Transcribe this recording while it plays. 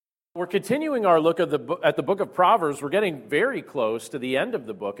We're continuing our look at the book of Proverbs. We're getting very close to the end of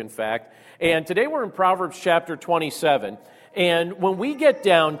the book, in fact. And today we're in Proverbs chapter 27. And when we get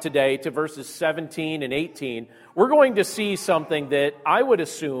down today to verses 17 and 18, we're going to see something that I would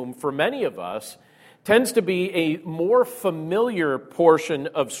assume for many of us tends to be a more familiar portion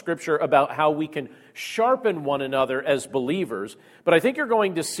of Scripture about how we can sharpen one another as believers. But I think you're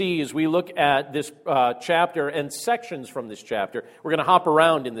going to see as we look at this chapter and sections from this chapter, we're going to hop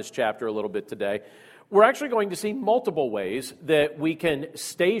around in this chapter a little bit today. We're actually going to see multiple ways that we can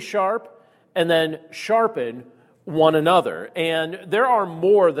stay sharp and then sharpen one another. And there are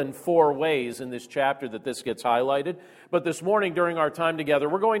more than 4 ways in this chapter that this gets highlighted. But this morning during our time together,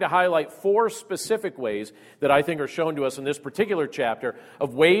 we're going to highlight 4 specific ways that I think are shown to us in this particular chapter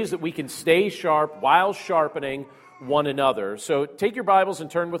of ways that we can stay sharp while sharpening one another. So take your Bibles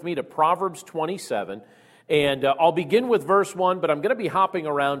and turn with me to Proverbs 27. And I'll begin with verse 1, but I'm going to be hopping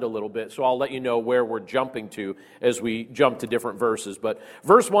around a little bit, so I'll let you know where we're jumping to as we jump to different verses. But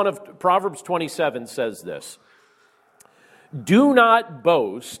verse 1 of Proverbs 27 says this: "Do not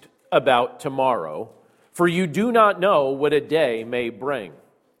boast about tomorrow, for you do not know what a day may bring.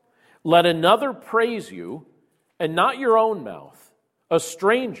 Let another praise you, and not your own mouth, a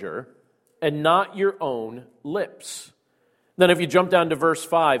stranger, and not your own lips." Then if you jump down to verse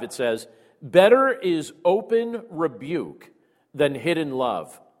 5, it says, "Better is open rebuke than hidden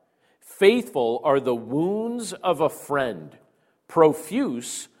love. Faithful are the wounds of a friend.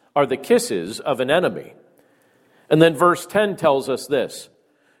 Profuse are the kisses of an enemy." And then verse 10 tells us this: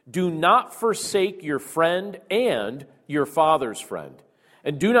 "Do not forsake your friend and your father's friend,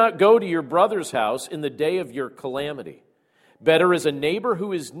 and do not go to your brother's house in the day of your calamity. Better is a neighbor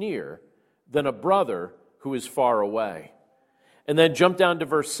who is near than a brother who is far away." And then jump down to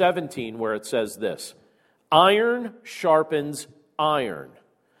verse 17 where it says this: "Iron sharpens iron,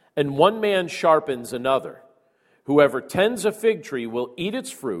 and one man sharpens another. Whoever tends a fig tree will eat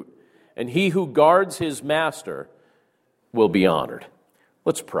its fruit, and he who guards his master will be honored."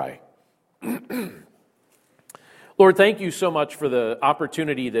 Let's pray. Lord, thank you so much for the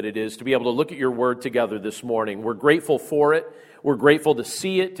opportunity that it is to be able to look at your word together this morning. We're grateful for it. We're grateful to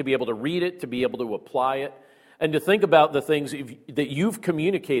see it, to be able to read it, to be able to apply it, and to think about the things that you've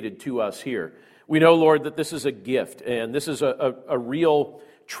communicated to us here. We know, Lord, that this is a gift, and this is a real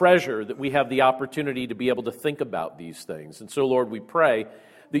treasure that we have the opportunity to be able to think about these things. And so, Lord, we pray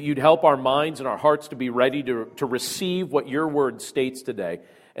that you'd help our minds and our hearts to be ready to receive what your word states today,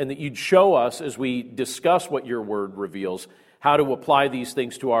 and that you'd show us as we discuss what your word reveals how to apply these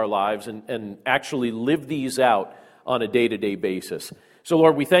things to our lives and actually live these out on a day-to-day basis. So,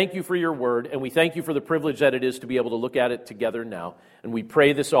 Lord, we thank you for your word, and we thank you for the privilege that it is to be able to look at it together now. And we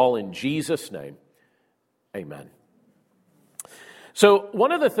pray this all in Jesus' name. Amen. So,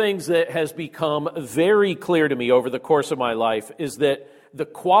 one of the things that has become very clear to me over the course of my life is that the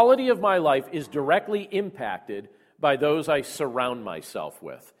quality of my life is directly impacted by those I surround myself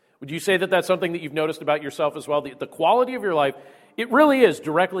with. Would you say that that's something that you've noticed about yourself as well? The quality of your life, it really is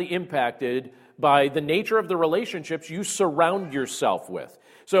directly impacted by the nature of the relationships you surround yourself with.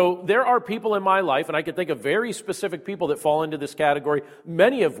 So there are people in my life, and I can think of very specific people that fall into this category,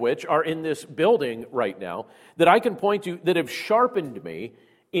 many of which are in this building right now, that I can point to that have sharpened me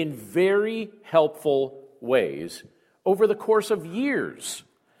in very helpful ways over the course of years.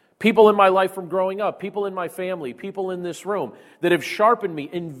 People in my life from growing up, people in my family, people in this room that have sharpened me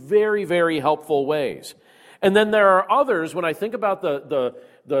in very, very helpful ways. And then there are others, when I think about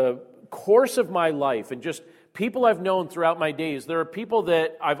the course of my life and just people I've known throughout my days, there are people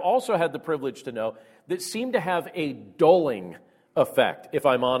that I've also had the privilege to know that seem to have a dulling effect, if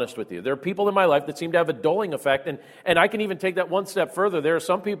I'm honest with you. There are people in my life that seem to have a dulling effect, and I can even take that one step further. There are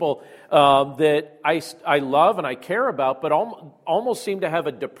some people that I love and I care about, but almost seem to have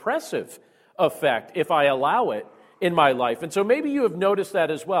a depressive effect if I allow it in my life. And so maybe you have noticed that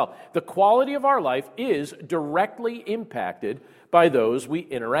as well. The quality of our life is directly impacted by those we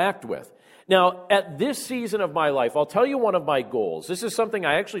interact with. Now, at this season of my life, I'll tell you one of my goals. This is something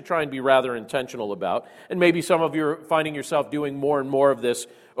I actually try and be rather intentional about, and maybe some of you are finding yourself doing more and more of this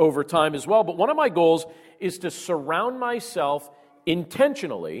over time as well. But one of my goals is to surround myself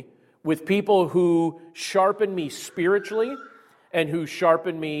intentionally with people who sharpen me spiritually and who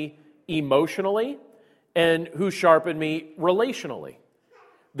sharpen me emotionally and who sharpen me relationally.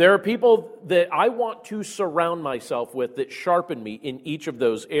 There are people that I want to surround myself with that sharpen me in each of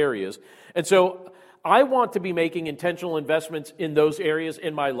those areas. And so I want to be making intentional investments in those areas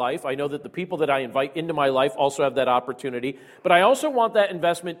in my life. I know that the people that I invite into my life also have that opportunity. But I also want that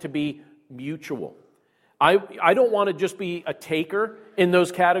investment to be mutual. I don't want to just be a taker in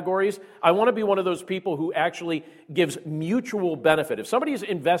those categories. I want to be one of those people who actually gives mutual benefit. If somebody is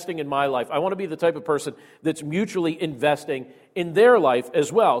investing in my life, I want to be the type of person that's mutually investing in their life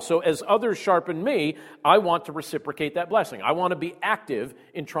as well. So as others sharpen me, I want to reciprocate that blessing. I want to be active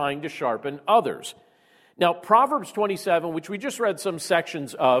in trying to sharpen others. Now, Proverbs 27, which we just read some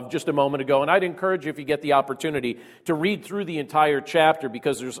sections of just a moment ago, and I'd encourage you, if you get the opportunity, to read through the entire chapter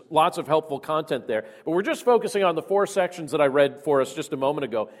because there's lots of helpful content there. But we're just focusing on the 4 sections that I read for us just a moment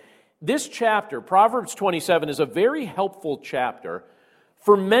ago. This chapter, Proverbs 27, is a very helpful chapter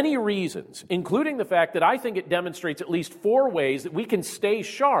for many reasons, including the fact that I think it demonstrates at least 4 ways that we can stay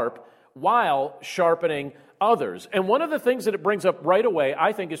sharp while sharpening others. And one of the things that it brings up right away,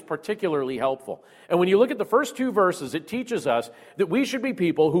 I think, is particularly helpful. And when you look at the first 2 verses, it teaches us that we should be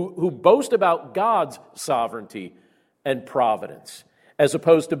people who boast about God's sovereignty and providence, as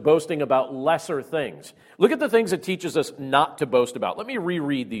opposed to boasting about lesser things. Look at the things it teaches us not to boast about. Let me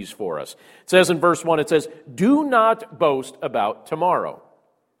reread these for us. It says in verse 1, it says, "Do not boast about tomorrow,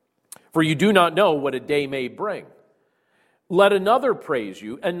 for you do not know what a day may bring. Let another praise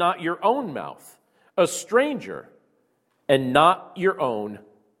you, and not your own mouth, a stranger, and not your own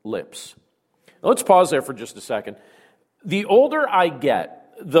lips." Now, let's pause there for just a second. The older I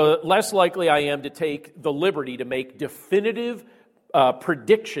get, the less likely I am to take the liberty to make definitive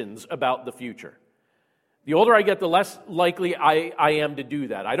predictions about the future. The older I get, the less likely I am to do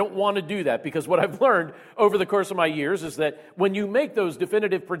that. I don't want to do that because what I've learned over the course of my years is that when you make those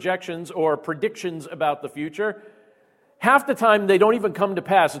definitive projections or predictions about the future, half the time they don't even come to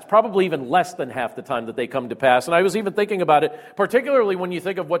pass. It's probably even less than half the time that they come to pass. And I was even thinking about it, particularly when you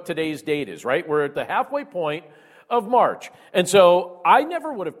think of what today's date is, right? We're at the halfway point of March. And so I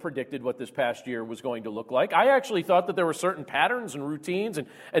never would have predicted what this past year was going to look like. I actually thought that there were certain patterns and routines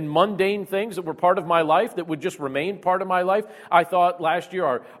and mundane things that were part of my life that would just remain part of my life. I thought last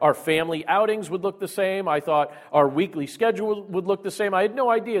year our family outings would look the same. I thought our weekly schedule would look the same. I had no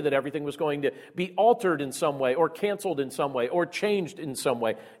idea that everything was going to be altered in some way or canceled in some way or changed in some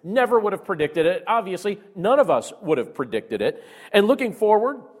way. Never would have predicted it. Obviously, none of us would have predicted it. And looking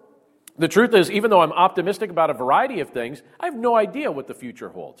forward, the truth is, even though I'm optimistic about a variety of things, I have no idea what the future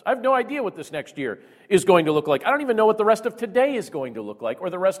holds. I have no idea what this next year is going to look like. I don't even know what the rest of today is going to look like or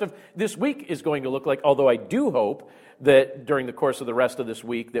the rest of this week is going to look like, although I do hope that during the course of the rest of this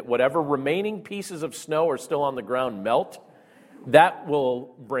week that whatever remaining pieces of snow are still on the ground melt. That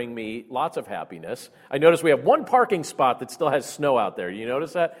will bring me lots of happiness. I notice we have one parking spot that still has snow out there. You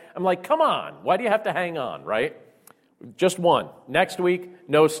notice that? I'm like, come on. Why do you have to hang on, right? Just one. Next week,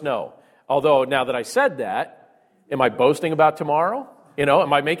 no snow. Although, now that I said that, am I boasting about tomorrow?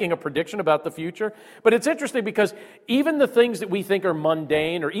 Am I making a prediction about the future? But it's interesting because even the things that we think are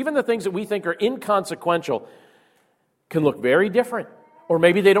mundane or even the things that we think are inconsequential can look very different. Or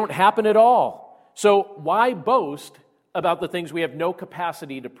maybe they don't happen at all. So why boast about the things we have no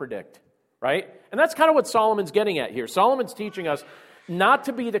capacity to predict, right? And that's kind of what Solomon's getting at here. Solomon's teaching us not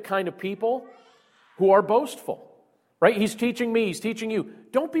to be the kind of people who are boastful. Right? He's teaching me, he's teaching you,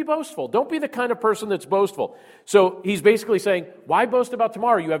 don't be boastful. Don't be the kind of person that's boastful. So he's basically saying, why boast about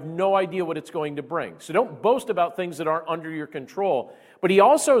tomorrow? You have no idea what it's going to bring. So don't boast about things that aren't under your control. But he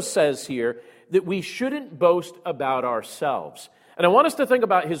also says here that we shouldn't boast about ourselves. And I want us to think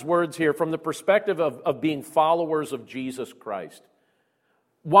about his words here from the perspective of being followers of Jesus Christ.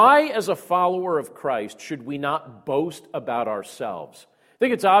 Why, as a follower of Christ, should we not boast about ourselves? I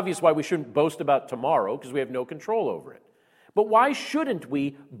think it's obvious why we shouldn't boast about tomorrow, because we have no control over it. But why shouldn't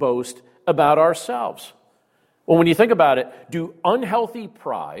we boast about ourselves? Well, when you think about it, do unhealthy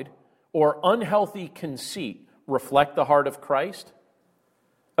pride or unhealthy conceit reflect the heart of Christ?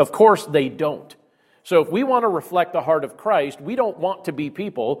 Of course they don't. So if we want to reflect the heart of Christ, we don't want to be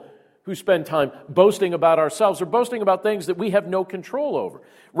people who spend time boasting about ourselves or boasting about things that we have no control over.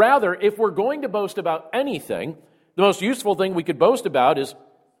 Rather, if we're going to boast about anything, the most useful thing we could boast about is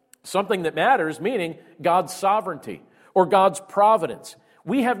something that matters, meaning God's sovereignty or God's providence.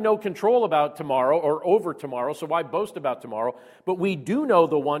 We have no control about tomorrow or over tomorrow, so why boast about tomorrow? But we do know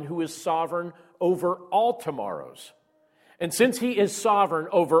the one who is sovereign over all tomorrows. And since he is sovereign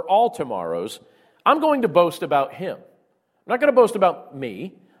over all tomorrows, I'm going to boast about him. I'm not going to boast about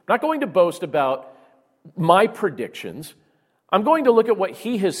me. I'm not going to boast about my predictions. I'm going to look at what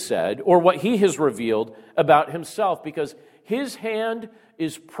he has said or what he has revealed about himself, because his hand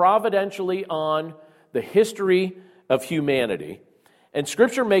is providentially on the history of humanity. And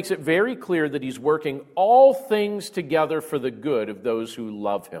Scripture makes it very clear that he's working all things together for the good of those who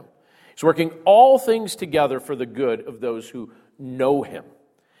love him. He's working all things together for the good of those who know him.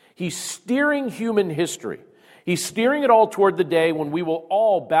 He's steering human history. He's steering it all toward the day when we will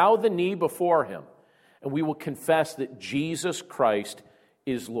all bow the knee before him and we will confess that Jesus Christ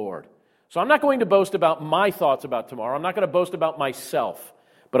is Lord. So I'm not going to boast about my thoughts about tomorrow. I'm not going to boast about myself,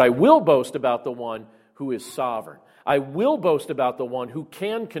 but I will boast about the one who is sovereign. I will boast about the one who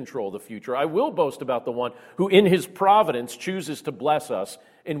can control the future. I will boast about the one who in his providence chooses to bless us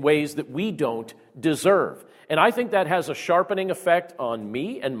in ways that we don't deserve. And I think that has a sharpening effect on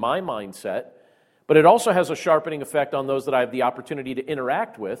me and my mindset, but it also has a sharpening effect on those that I have the opportunity to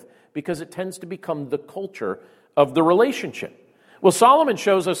interact with because it tends to become the culture of the relationship. Well, Solomon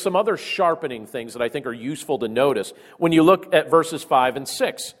shows us some other sharpening things that I think are useful to notice when you look at verses 5 and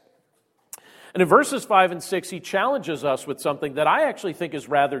 6. And in verses 5 and 6, he challenges us with something that I actually think is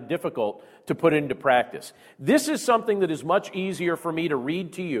rather difficult to put into practice. This is something that is much easier for me to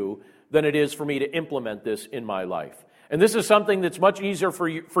read to you than it is for me to implement this in my life. And this is something that's much easier for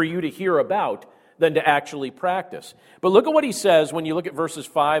you to hear about than to actually practice. But look at what he says when you look at verses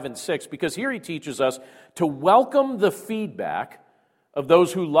 5 and 6, because here he teaches us to welcome the feedback of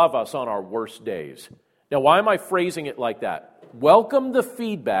those who love us on our worst days. Now, why am I phrasing it like that? Welcome the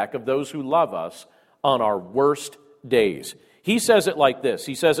feedback of those who love us on our worst days. He says it like this.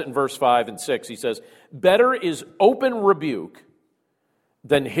 He says it in verse 5 and 6. He says, better is open rebuke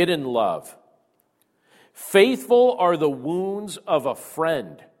than hidden love. Faithful are the wounds of a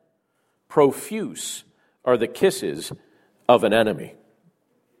friend. Profuse are the kisses of an enemy.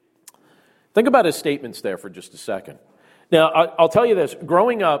 Think about his statements there for just a second. Now, I'll tell you this.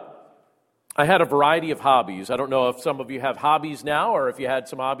 Growing up, I had a variety of hobbies. I don't know if some of you have hobbies now or if you had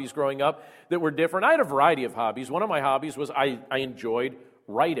some hobbies growing up that were different. I had a variety of hobbies. One of my hobbies was I enjoyed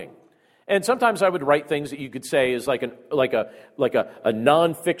writing. And sometimes I would write things that you could say is like a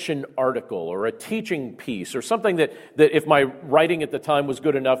nonfiction article or a teaching piece or something that if my writing at the time was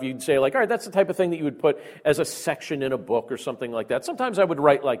good enough, you'd say like, all right, that's the type of thing that you would put as a section in a book or something like that. Sometimes I would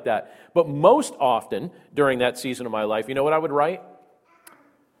write like that. But most often during that season of my life, you know what I would write?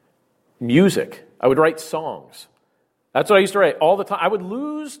 Music. I would write songs. That's what I used to write all the time. I would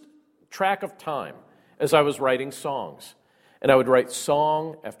lose track of time as I was writing songs. And I would write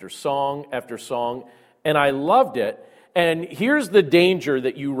song after song after song, and I loved it. And here's the danger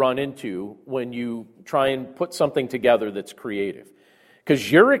that you run into when you try and put something together that's creative.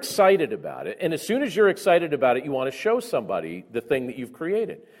 Because you're excited about it, and as soon as you're excited about it, you want to show somebody the thing that you've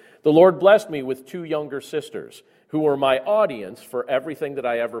created. The Lord blessed me with 2 younger sisters who were my audience for everything that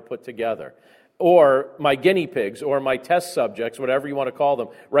I ever put together. Or my guinea pigs, or my test subjects, whatever you want to call them.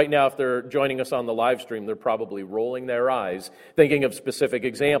 Right now, if they're joining us on the live stream, they're probably rolling their eyes, thinking of specific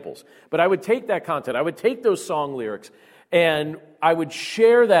examples. But I would take that content, I would take those song lyrics, and I would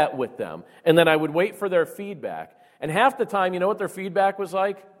share that with them, and then I would wait for their feedback. And half the time, you know what their feedback was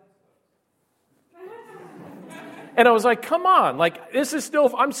like? And I was like, come on, like, this is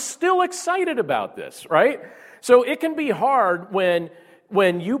still, I'm still excited about this, right? So it can be hard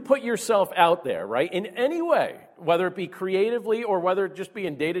when you put yourself out there, right, in any way, whether it be creatively or whether it just be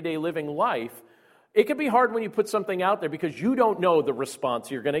in day-to-day living life, it can be hard when you put something out there because you don't know the response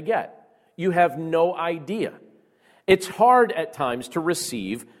you're going to get. You have no idea. It's hard at times to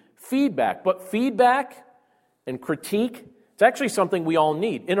receive feedback, but feedback and critique, it's actually something we all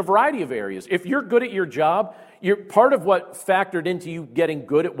need in a variety of areas. If you're good at your job, part of what factored into you getting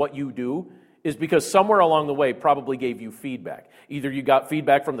good at what you do is because somewhere along the way probably gave you feedback. Either you got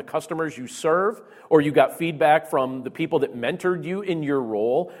feedback from the customers you serve, or you got feedback from the people that mentored you in your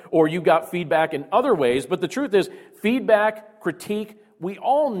role, or you got feedback in other ways. But the truth is, feedback, critique, we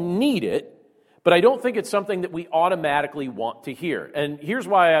all need it, but I don't think it's something that we automatically want to hear. And here's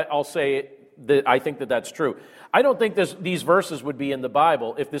why I'll say it, that I think that that's true. I don't think these verses would be in the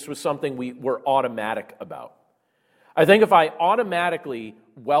Bible if this was something we were automatic about. I think if I automatically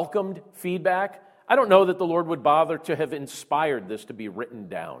welcomed feedback, I don't know that the Lord would bother to have inspired this to be written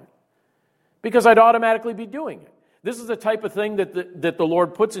down, because I'd automatically be doing it. This is the type of thing that the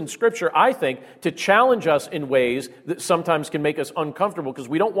Lord puts in Scripture, I think, to challenge us in ways that sometimes can make us uncomfortable because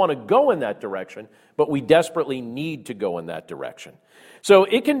we don't want to go in that direction, but we desperately need to go in that direction. So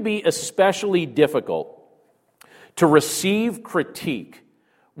it can be especially difficult to receive critique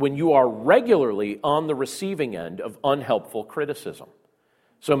when you are regularly on the receiving end of unhelpful criticism.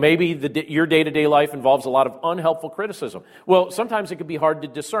 So maybe your day-to-day life involves a lot of unhelpful criticism. Well, sometimes it can be hard to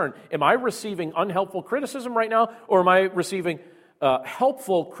discern. Am I receiving unhelpful criticism right now, or am I receiving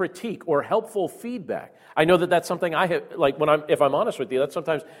helpful critique or helpful feedback? I know that that's something I have, like if I'm honest with you, that's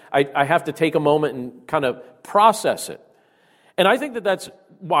sometimes I have to take a moment and kind of process it. And I think that that's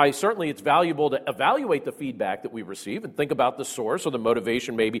why certainly it's valuable to evaluate the feedback that we receive and think about the source or the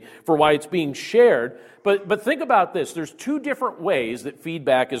motivation maybe for why it's being shared. But think about this. There's two different ways that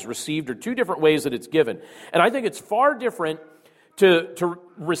feedback is received, or two different ways that it's given. And I think it's far different to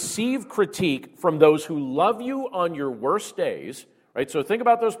receive critique from those who love you on your worst days, right? So think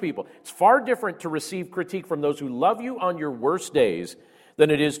about those people. It's far different to receive critique from those who love you on your worst days than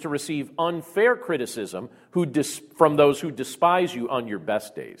it is to receive unfair criticism from those who despise you on your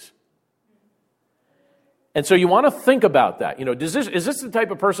best days. And so you want to think about that. Is this the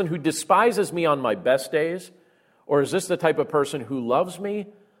type of person who despises me on my best days? Or is this the type of person who loves me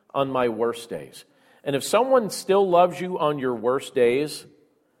on my worst days? And if someone still loves you on your worst days,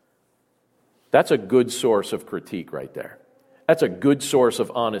 that's a good source of critique right there. That's a good source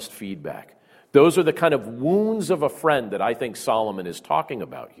of honest feedback. Those are the kind of wounds of a friend that I think Solomon is talking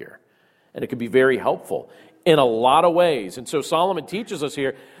about here. And it can be very helpful in a lot of ways. And so Solomon teaches us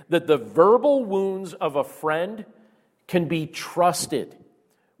here that the verbal wounds of a friend can be trusted.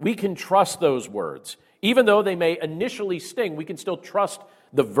 We can trust those words. Even though they may initially sting, we can still trust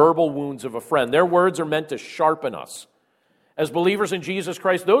the verbal wounds of a friend. Their words are meant to sharpen us. As believers in Jesus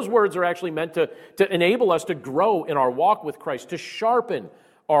Christ, those words are actually meant to enable us to grow in our walk with Christ, to sharpen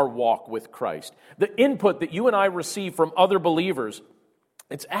our walk with Christ. The input that you and I receive from other believers,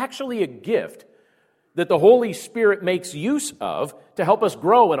 it's actually a gift that the Holy Spirit makes use of to help us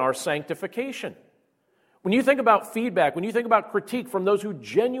grow in our sanctification. When you think about feedback, when you think about critique from those who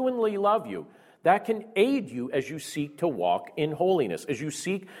genuinely love you, that can aid you as you seek to walk in holiness, as you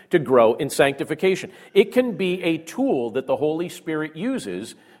seek to grow in sanctification. It can be a tool that the Holy Spirit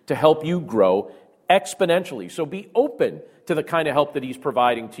uses to help you grow exponentially. So be open to the kind of help that He's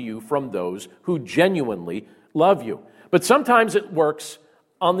providing to you from those who genuinely love you. But sometimes it works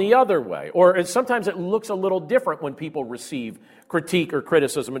on the other way, or sometimes it looks a little different when people receive critique or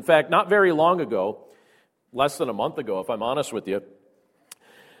criticism. In fact, not very long ago, less than a month ago, if I'm honest with you,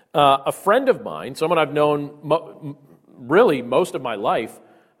 a friend of mine, someone I've known really most of my life,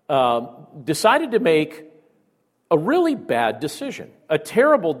 decided to make a really bad decision, a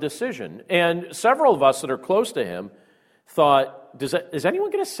terrible decision. And several of us that are close to him thought, is anyone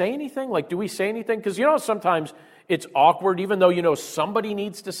going to say anything? Like, do we say anything? Because, sometimes it's awkward, even though somebody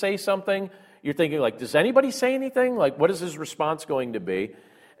needs to say something. You're thinking, like, does anybody say anything? Like, what is his response going to be?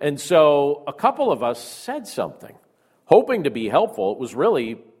 And so a couple of us said something, hoping to be helpful. It was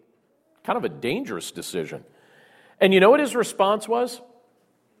really kind of a dangerous decision. And you know what his response was?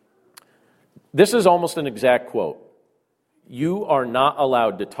 This is almost an exact quote. You are not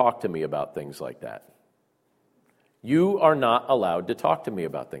allowed to talk to me about things like that. You are not allowed to talk to me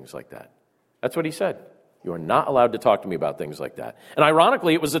about things like that. That's what he said. You are not allowed to talk to me about things like that. And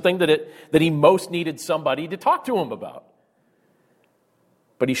ironically, it was the thing that he most needed somebody to talk to him about.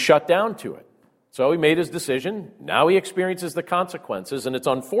 But he shut down to it. So he made his decision. Now he experiences the consequences, and it's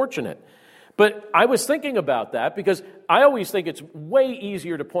unfortunate. But I was thinking about that because I always think it's way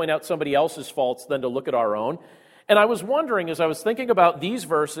easier to point out somebody else's faults than to look at our own. And I was wondering, as I was thinking about these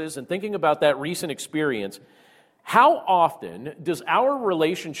verses and thinking about that recent experience, how often does our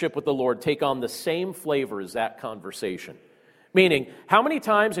relationship with the Lord take on the same flavor as that conversation? Meaning, how many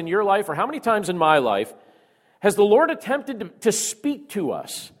times in your life or how many times in my life has the Lord attempted to speak to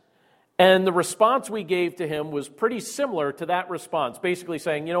us? And the response we gave to Him was pretty similar to that response, basically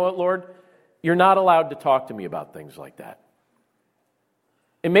saying, you know what, Lord, you're not allowed to talk to me about things like that.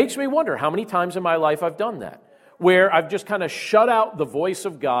 It makes me wonder how many times in my life I've done that, where I've just kind of shut out the voice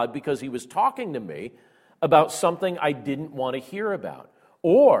of God because He was talking to me about something I didn't want to hear about.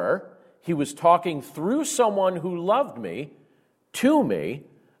 Or He was talking through someone who loved me to me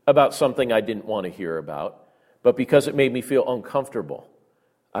about something I didn't want to hear about, but because it made me feel uncomfortable,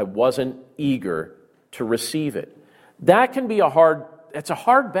 I wasn't eager to receive it. That can be a hard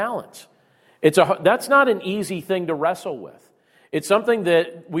balance. That's not an easy thing to wrestle with. It's something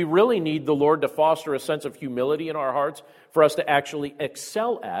that we really need the Lord to foster a sense of humility in our hearts for us to actually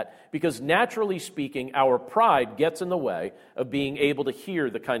excel at, because naturally speaking, our pride gets in the way of being able to hear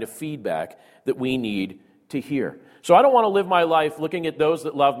the kind of feedback that we need to hear. So I don't want to live my life looking at those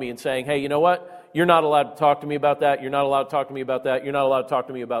that love me and saying, hey, you know what? You're not allowed to talk to me about that. You're not allowed to talk to me about that. You're not allowed to talk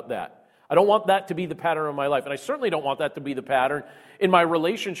to me about that. I don't want that to be the pattern of my life. And I certainly don't want that to be the pattern in my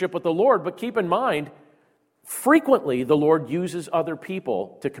relationship with the Lord. But keep in mind, frequently the Lord uses other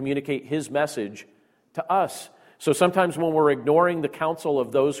people to communicate His message to us. So sometimes when we're ignoring the counsel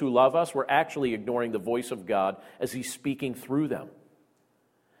of those who love us, we're actually ignoring the voice of God as He's speaking through them.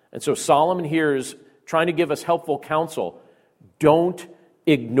 And so Solomon here is trying to give us helpful counsel. Don't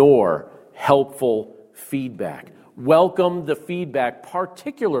ignore helpful feedback. welcome the feedback,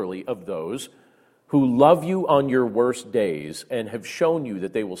 particularly of those who love you on your worst days and have shown you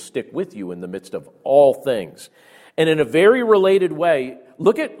that they will stick with you in the midst of all things. And in a very related way,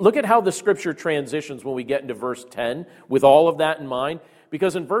 look at how the scripture transitions when we get into verse 10 with all of that in mind.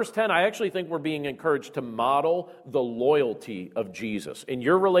 Because in verse 10, I actually think we're being encouraged to model the loyalty of Jesus. In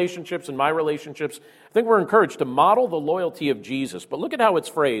your relationships and my relationships, I think we're encouraged to model the loyalty of Jesus. But look at how it's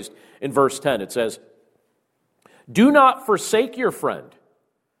phrased in verse 10. It says, "Do not forsake your friend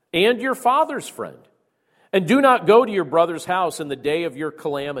and your father's friend, and do not go to your brother's house in the day of your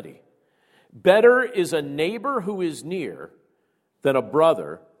calamity. Better is a neighbor who is near than a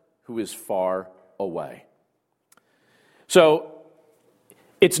brother who is far away." So,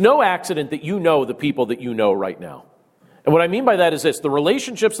 it's no accident that you know the people that you know right now. And what I mean by that is this: the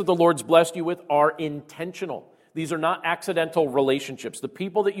relationships that the Lord's blessed you with are intentional. These are not accidental relationships. The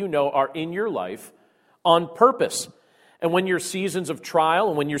people that you know are in your life on purpose. And when your seasons of trial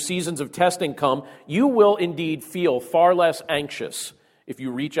and when your seasons of testing come, you will indeed feel far less anxious if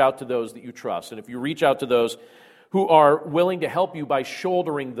you reach out to those that you trust, and if you reach out to those who are willing to help you by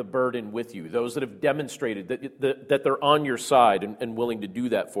shouldering the burden with you, those that have demonstrated that they're on your side and willing to do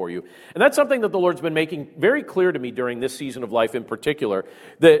that for you. And that's something that the Lord's been making very clear to me during this season of life in particular,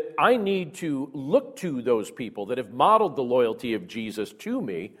 that I need to look to those people that have modeled the loyalty of Jesus to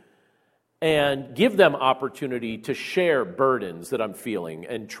me and give them opportunity to share burdens that I'm feeling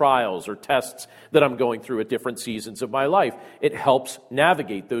and trials or tests that I'm going through at different seasons of my life. It helps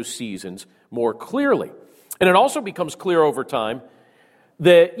navigate those seasons more clearly. And it also becomes clear over time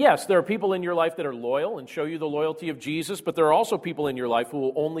that, yes, there are people in your life that are loyal and show you the loyalty of Jesus, but there are also people in your life who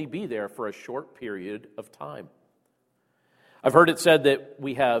will only be there for a short period of time. I've heard it said that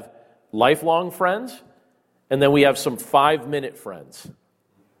we have lifelong friends, and then we have some 5-minute friends.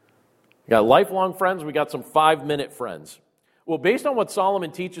 We got lifelong friends, we got some 5-minute friends. Well, based on what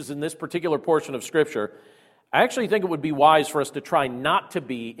Solomon teaches in this particular portion of Scripture, I actually think it would be wise for us to try not to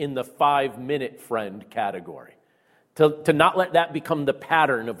be in the 5-minute friend category. To not let that become the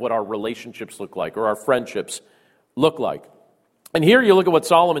pattern of what our relationships look like or our friendships look like. And here you look at what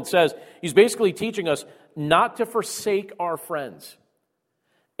Solomon says. He's basically teaching us not to forsake our friends.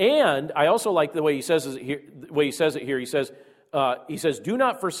 And I also like the way he says it here. He says, "Do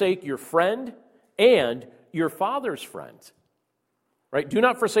not forsake your friend and your father's friend." Right? Do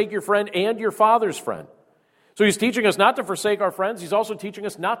not forsake your friend and your father's friend. So he's teaching us not to forsake our friends. He's also teaching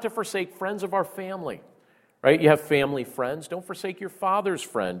us not to forsake friends of our family. Right? You have family friends. Don't forsake your father's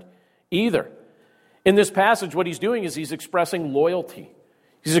friend either. In this passage, what he's doing is he's expressing loyalty.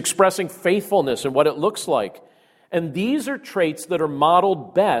 He's expressing faithfulness and what it looks like. And these are traits that are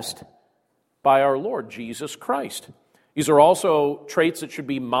modeled best by our Lord Jesus Christ. These are also traits that should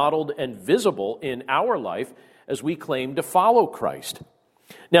be modeled and visible in our life as we claim to follow Christ.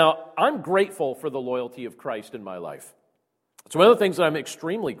 Now, I'm grateful for the loyalty of Christ in my life. It's one of the things that I'm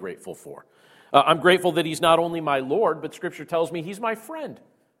extremely grateful for. I'm grateful that he's not only my Lord, but Scripture tells me he's my friend.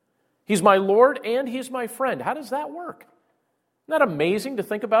 He's my Lord and he's my friend. How does that work? Isn't that amazing to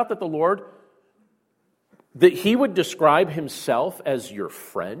think about, that the Lord, that he would describe himself as your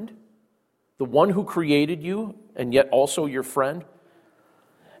friend, the one who created you and yet also your friend?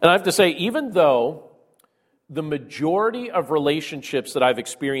 And I have to say, even though the majority of relationships that I've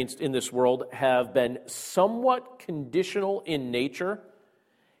experienced in this world have been somewhat conditional in nature,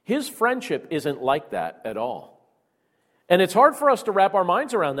 his friendship isn't like that at all. And it's hard for us to wrap our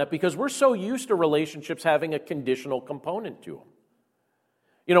minds around that because we're so used to relationships having a conditional component to them.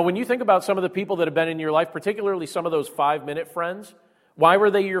 You know, when you think about some of the people that have been in your life, particularly some of those 5-minute friends, why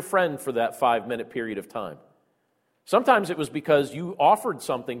were they your friend for that 5-minute period of time? Sometimes it was because you offered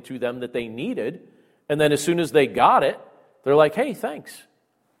something to them that they needed, and then as soon as they got it, they're like, "Hey, thanks.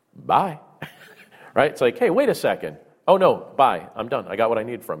 Bye." Right? It's like, "Hey, wait a second. Oh, no, bye. I'm done. I got what I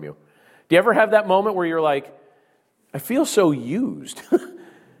need from you." Do you ever have that moment where you're like, "I feel so used"? Do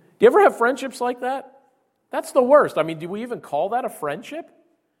you ever have friendships like that? That's the worst. I mean, do we even call that a friendship?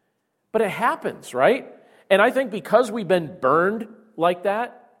 But it happens, right? And I think because we've been burned like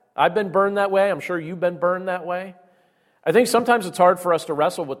that, I've been burned that way, I'm sure you've been burned that way, I think sometimes it's hard for us to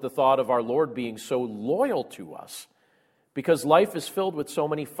wrestle with the thought of our Lord being so loyal to us because life is filled with so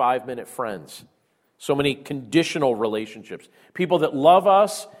many 5-minute friends, so many conditional relationships, people that love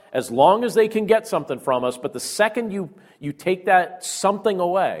us as long as they can get something from us, but the second you take that something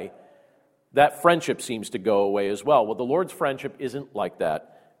away, that friendship seems to go away as well. Well, the Lord's friendship isn't like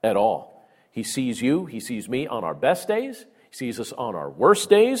that at all. He sees you, he sees me on our best days, he sees us on our worst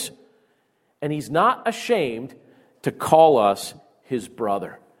days, and he's not ashamed to call us his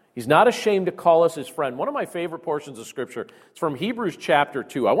brother. He's not ashamed to call us his friend. One of my favorite portions of Scripture is from Hebrews chapter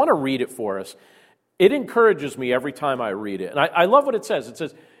 2. I want to read it for us. It encourages me every time I read it. And I love what it says. It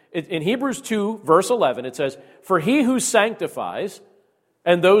says, in Hebrews 2, verse 11, it says, "For he who sanctifies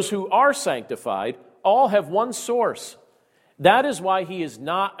and those who are sanctified all have one source. That is why he is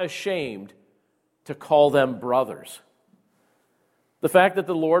not ashamed to call them brothers." The fact that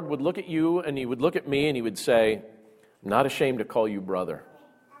the Lord would look at you and he would look at me and he would say, "I'm not ashamed to call you brother.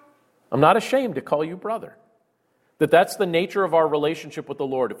 I'm not ashamed to call you brother." That's the nature of our relationship with the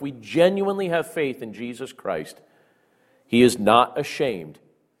Lord. If we genuinely have faith in Jesus Christ, he is not ashamed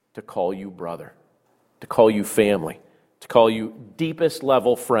to call you brother, to call you family, to call you deepest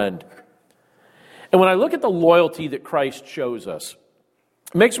level friend. And when I look at the loyalty that Christ shows us,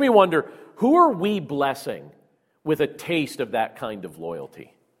 it makes me wonder, who are we blessing with a taste of that kind of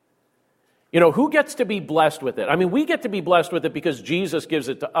loyalty? Who gets to be blessed with it? I mean, we get to be blessed with it because Jesus gives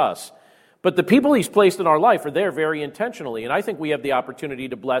it to us. But the people he's placed in our life are there very intentionally. And I think we have the opportunity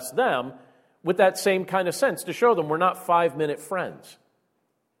to bless them with that same kind of sense, to show them we're not 5-minute friends.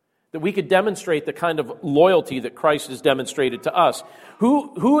 That we could demonstrate the kind of loyalty that Christ has demonstrated to us.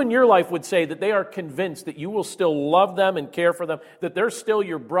 Who in your life would say that they are convinced that you will still love them and care for them, that they're still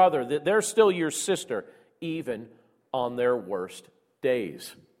your brother, that they're still your sister, even on their worst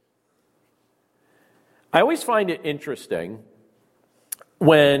days? I always find it interesting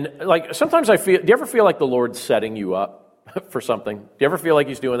when, sometimes do you ever feel like the Lord's setting you up for something? Do you ever feel like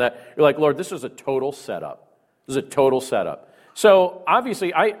he's doing that? You're like, "Lord, this is a total setup. This is a total setup." So,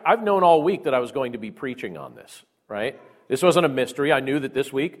 obviously, I've known all week that I was going to be preaching on this, right? This wasn't a mystery. I knew that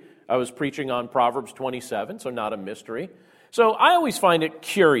this week I was preaching on Proverbs 27, so not a mystery. So, I always find it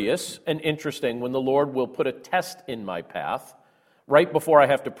curious and interesting when the Lord will put a test in my path right before I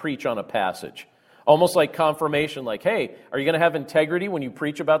have to preach on a passage. Almost like confirmation, like, hey, are you going to have integrity when you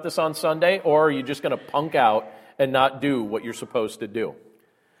preach about this on Sunday, or are you just going to punk out and not do what you're supposed to do?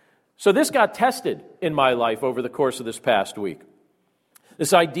 So this got tested in my life over the course of this past week.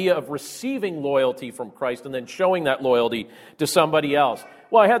 This idea of receiving loyalty from Christ and then showing that loyalty to somebody else.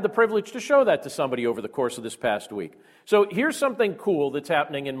 Well, I had the privilege to show that to somebody over the course of this past week. So here's something cool that's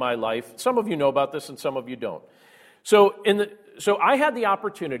happening in my life. Some of you know about this and some of you don't. So I had the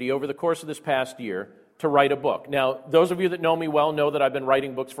opportunity over the course of this past year to write a book. Now, those of you that know me well know that I've been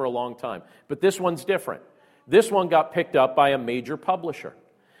writing books for a long time. But this one's different. This one got picked up by a major publisher.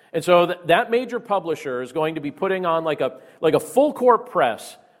 And so that major publisher is going to be putting on like a full court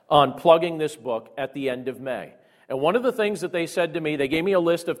press on plugging this book at the end of May. And one of the things that they said to me, they gave me a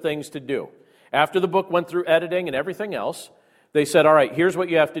list of things to do. After the book went through editing and everything else, they said, all right, here's what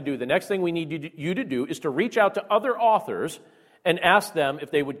you have to do. The next thing we need you to do is to reach out to other authors and ask them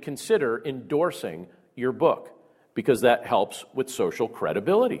if they would consider endorsing your book, because that helps with social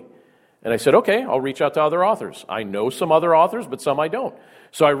credibility. And I said, okay, I'll reach out to other authors. I know some other authers, but some I don't.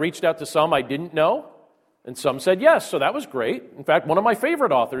 So I reached out to some I didn't know, and some said yes, so that was great. In fact, one of my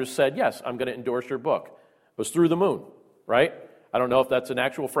favorite authors said, yes, I'm going to endorse your book. It was Through the Moon, right? I don't know if that's an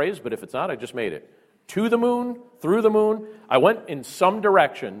actual phrase, but if it's not, I just made it. To the moon, through the moon. I went in some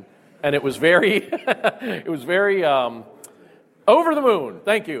direction, and it was very, over the moon.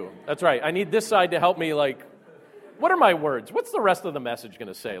 Thank you. That's right. I need this side to help me, what are my words? What's the rest of the message going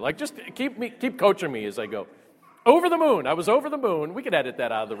to say? Just keep coaching me as I go. Over the moon. I was over the moon. We could edit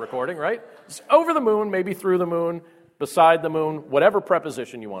that out of the recording, right? It's over the moon, maybe through the moon, beside the moon, whatever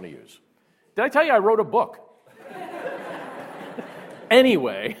preposition you want to use. Did I tell you I wrote a book?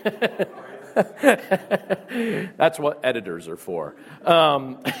 Anyway, that's what editors are for.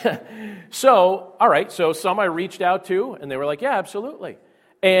 So, all right, so some I reached out to, and they were like, yeah, absolutely.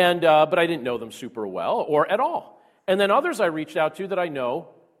 And but I didn't know them super well or at all. And then others I reached out to that I know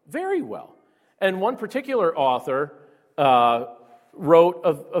very well. And one particular author wrote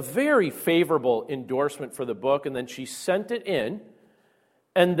a very favorable endorsement for the book, and then she sent it in,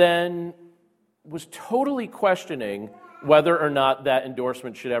 and then was totally questioning whether or not that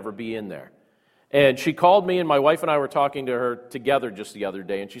endorsement should ever be in there. And she called me, and my wife and I were talking to her together just the other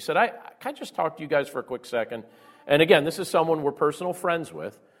day, and she said, can I just talk to you guys for a quick second? And again, this is someone we're personal friends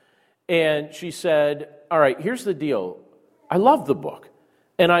with. And she said, all right, here's the deal. I love the book.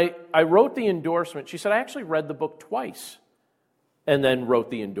 And I wrote the endorsement. She said, I actually read the book twice and then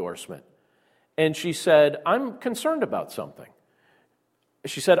wrote the endorsement. And she said, I'm concerned about something.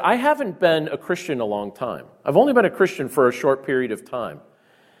 She said, I haven't been a Christian a long time. I've only been a Christian for a short period of time.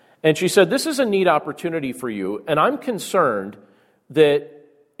 And she said, this is a neat opportunity for you, and I'm concerned that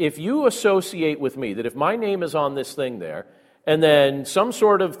if you associate with me, that if my name is on this thing there, and then some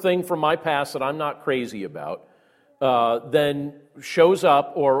sort of thing from my past that I'm not crazy about, then shows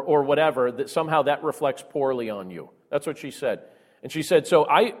up or whatever, that somehow that reflects poorly on you. That's what she said. And she said, so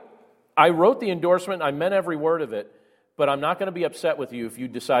I wrote the endorsement, I meant every word of it, but I'm not going to be upset with you if you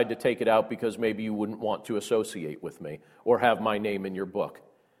decide to take it out because maybe you wouldn't want to associate with me or have my name in your book.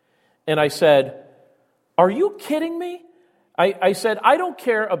 And I said, are you kidding me? I said, I don't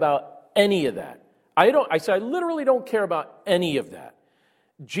care about any of that. I said, I literally don't care about any of that.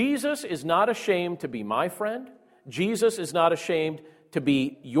 Jesus is not ashamed to be my friend. Jesus is not ashamed to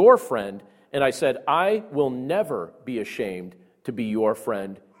be your friend. And I said, I will never be ashamed to be your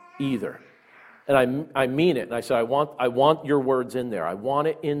friend either. And I mean it. And I said, I want your words in there. I want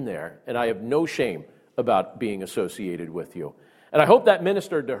it in there. And I have no shame about being associated with you. And I hope that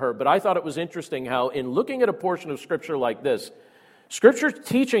ministered to her. But I thought it was interesting how in looking at a portion of Scripture like this, Scripture's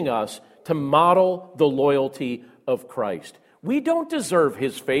teaching us to model the loyalty of Christ. We don't deserve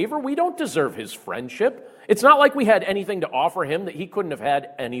His favor. We don't deserve His friendship. It's not like we had anything to offer Him that He couldn't have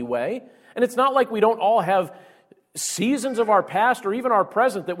had anyway. And it's not like we don't all have seasons of our past or even our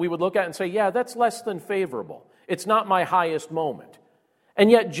present that we would look at and say, yeah, that's less than favorable. It's not my highest moment. And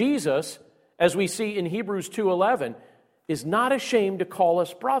yet Jesus, as we see in Hebrews 2:11, is not ashamed to call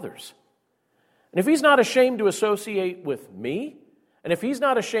us brothers. And if He's not ashamed to associate with me, and if He's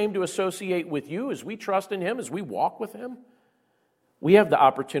not ashamed to associate with you as we trust in Him, as we walk with Him, we have the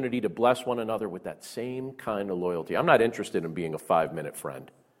opportunity to bless one another with that same kind of loyalty. I'm not interested in being a 5-minute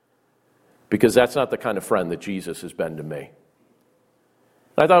friend, because that's not the kind of friend that Jesus has been to me.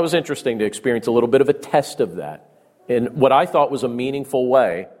 I thought it was interesting to experience a little bit of a test of that in what I thought was a meaningful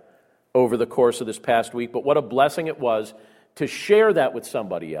way over the course of this past week, but what a blessing it was to share that with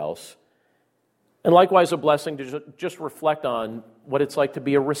somebody else, and likewise a blessing to just reflect on what it's like to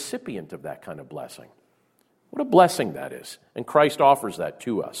be a recipient of that kind of blessing. What a blessing that is, and Christ offers that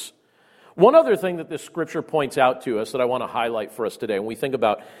to us. One other thing that this Scripture points out to us that I want to highlight for us today when we think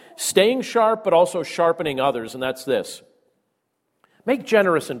about staying sharp but also sharpening others, and that's this. Make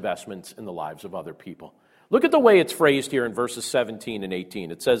generous investments in the lives of other people. Look at the way it's phrased here in verses 17 and 18.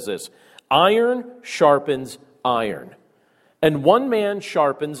 It says this, iron sharpens iron, and one man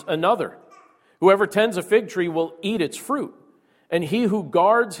sharpens another. Whoever tends a fig tree will eat its fruit, and he who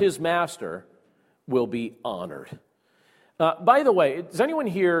guards his master will be honored. By the way, is anyone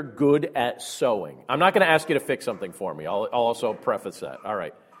here good at sewing? I'm not going to ask you to fix something for me. I'll also preface that. All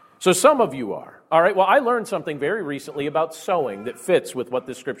right. So some of you are. All right. Well, I learned something very recently about sewing that fits with what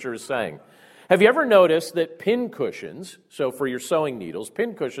this Scripture is saying. Have you ever noticed that pin cushions, so for your sewing needles,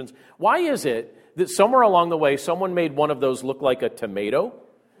 pin cushions, why is it that somewhere along the way someone made one of those look like a tomato?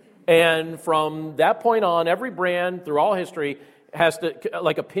 And from that point on, every brand through all history has to,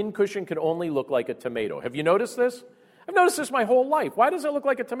 like a pin cushion can only look like a tomato. Have you noticed this? I've noticed this my whole life. Why does it look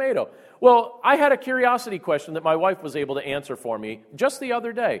like a tomato? Well, I had a curiosity question that my wife was able to answer for me just the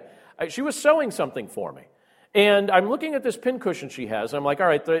other day. She was sewing something for me. And I'm looking at this pin cushion she has. And I'm like, all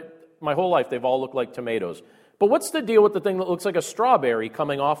right, my whole life they've all looked like tomatoes. But what's the deal with the thing that looks like a strawberry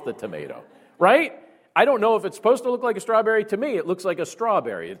coming off the tomato, right? I don't know if it's supposed to look like a strawberry. To me, it looks like a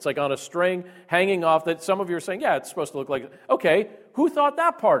strawberry. It's like on a string hanging off that some of you are saying, yeah, it's supposed to look like, okay, who thought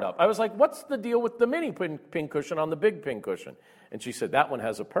that part up? I was like, what's the deal with the mini pin cushion on the big pin cushion? And she said, that one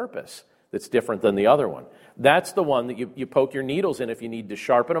has a purpose that's different than the other one. That's the one that you poke your needles in if you need to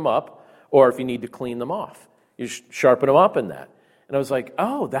sharpen them up or if you need to clean them off. You sharpen them up in that. And I was like,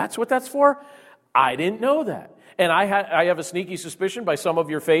 oh, that's what that's for? I didn't know that. And I have a sneaky suspicion by some of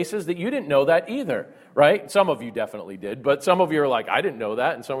your faces that you didn't know that either, right? Some of you definitely did, but some of you are like, I didn't know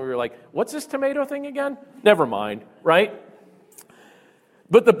that. And some of you are like, what's this tomato thing again? Never mind, right?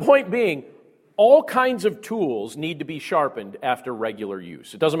 But the point being, all kinds of tools need to be sharpened after regular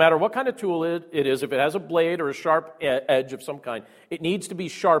use. It doesn't matter what kind of tool it is. If it has a blade or a sharp edge of some kind, it needs to be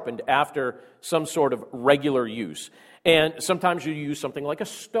sharpened after some sort of regular use. And sometimes you use something like a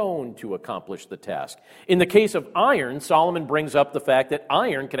stone to accomplish the task. In the case of iron, Solomon brings up the fact that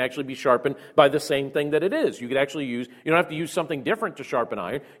iron can actually be sharpened by the same thing that it is. You could actually you don't have to use something different to sharpen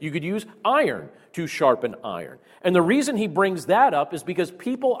iron. You could use iron to sharpen iron. And the reason he brings that up is because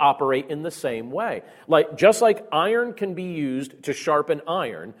people operate in the same way. Just like iron can be used to sharpen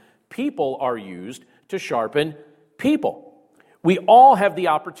iron, people are used to sharpen people. We all have the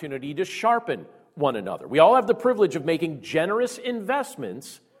opportunity to sharpen one another. We all have the privilege of making generous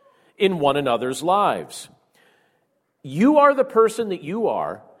investments in one another's lives. You are the person that you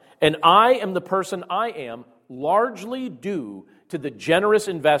are, and I am the person I am, largely due to the generous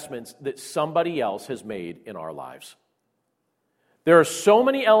investments that somebody else has made in our lives. There are so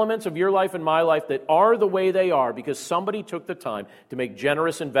many elements of your life and my life that are the way they are because somebody took the time to make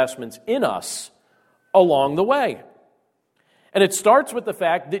generous investments in us along the way. And it starts with the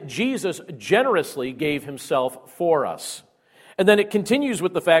fact that Jesus generously gave himself for us. And then it continues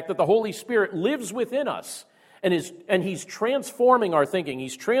with the fact that the Holy Spirit lives within us and he's transforming our thinking.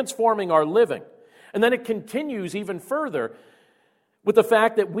 He's transforming our living. And then it continues even further with the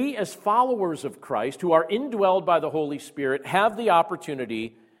fact that we as followers of Christ who are indwelled by the Holy Spirit have the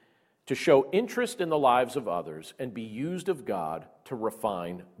opportunity to show interest in the lives of others and be used of God to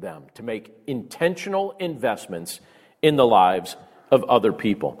refine them, to make intentional investments in the lives of other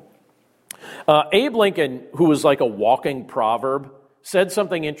people. Abe Lincoln, who was like a walking proverb, said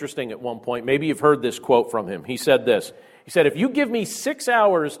something interesting at one point. Maybe you've heard this quote from him. He said this. He said, "If you give me 6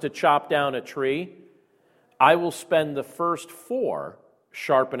 hours to chop down a tree, I will spend the first 4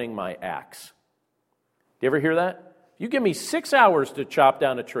 sharpening my axe." Do you ever hear that? If you give me 6 hours to chop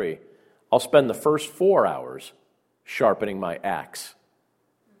down a tree, I'll spend the first 4 hours sharpening my axe.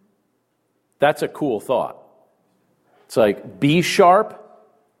 That's a cool thought. It's like, be sharp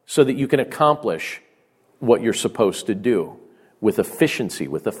so that you can accomplish what you're supposed to do with efficiency,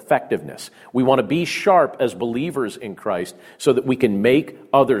 with effectiveness. We want to be sharp as believers in Christ so that we can make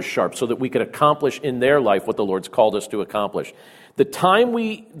others sharp, so that we can accomplish in their life what the Lord's called us to accomplish. The time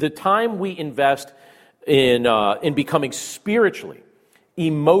we invest in becoming spiritually,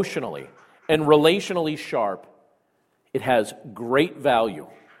 emotionally, and relationally sharp, it has great value,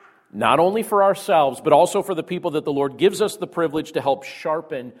 not only for ourselves, but also for the people that the Lord gives us the privilege to help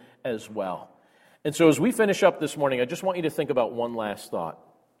sharpen as well. And so as we finish up this morning, I just want you to think about one last thought.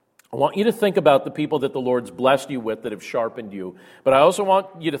 I want you to think about the people that the Lord's blessed you with that have sharpened you. But I also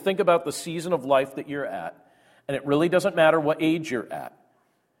want you to think about the season of life that you're at. And it really doesn't matter what age you're at.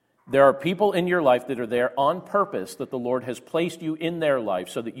 There are people in your life that are there on purpose, that the Lord has placed you in their life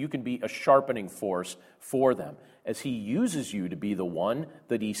so that you can be a sharpening force for them as He uses you to be the one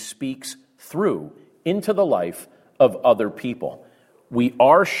that He speaks through into the life of other people. We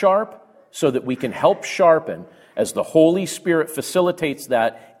are sharp so that we can help sharpen as the Holy Spirit facilitates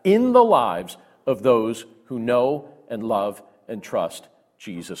that in the lives of those who know and love and trust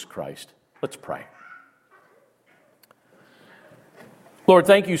Jesus Christ. Let's pray. Lord,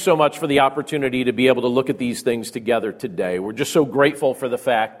 thank you so much for the opportunity to be able to look at these things together today. We're just so grateful for the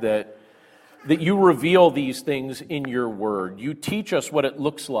fact that you reveal these things in your word. You teach us what it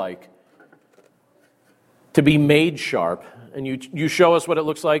looks like to be made sharp, and you show us what it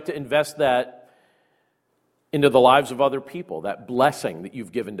looks like to invest that into the lives of other people, that blessing that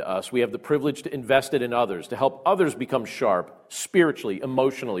you've given to us. We have the privilege to invest it in others, to help others become sharp spiritually,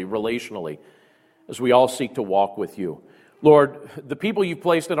 emotionally, relationally, as we all seek to walk with you. Lord, the people you've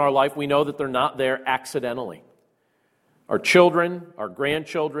placed in our life, we know that they're not there accidentally. Our children, our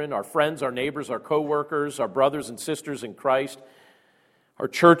grandchildren, our friends, our neighbors, our co-workers, our brothers and sisters in Christ, our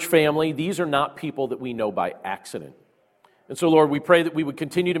church family, these are not people that we know by accident. And so, Lord, we pray that we would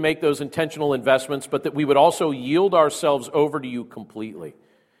continue to make those intentional investments, but that we would also yield ourselves over to you completely.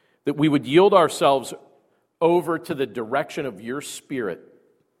 That we would yield ourselves over to the direction of your Spirit.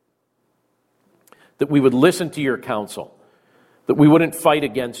 That we would listen to your counsel. That we wouldn't fight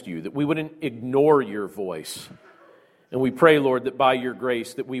against you, that we wouldn't ignore your voice. And we pray, Lord, that by your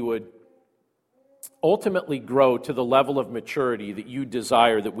grace that we would ultimately grow to the level of maturity that you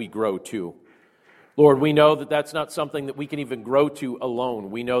desire that we grow to. Lord, we know that that's not something that we can even grow to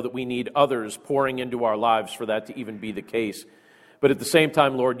alone. We know that we need others pouring into our lives for that to even be the case. But at the same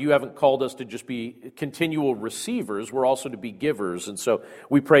time, Lord, you haven't called us to just be continual receivers. We're also to be givers. And so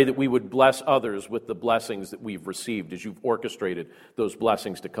we pray that we would bless others with the blessings that we've received as you've orchestrated those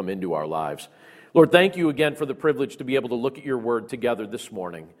blessings to come into our lives. Lord, thank you again for the privilege to be able to look at your word together this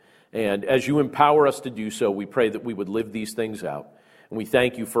morning. And as you empower us to do so, we pray that we would live these things out. And we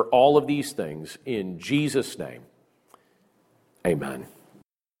thank you for all of these things in Jesus' name. Amen.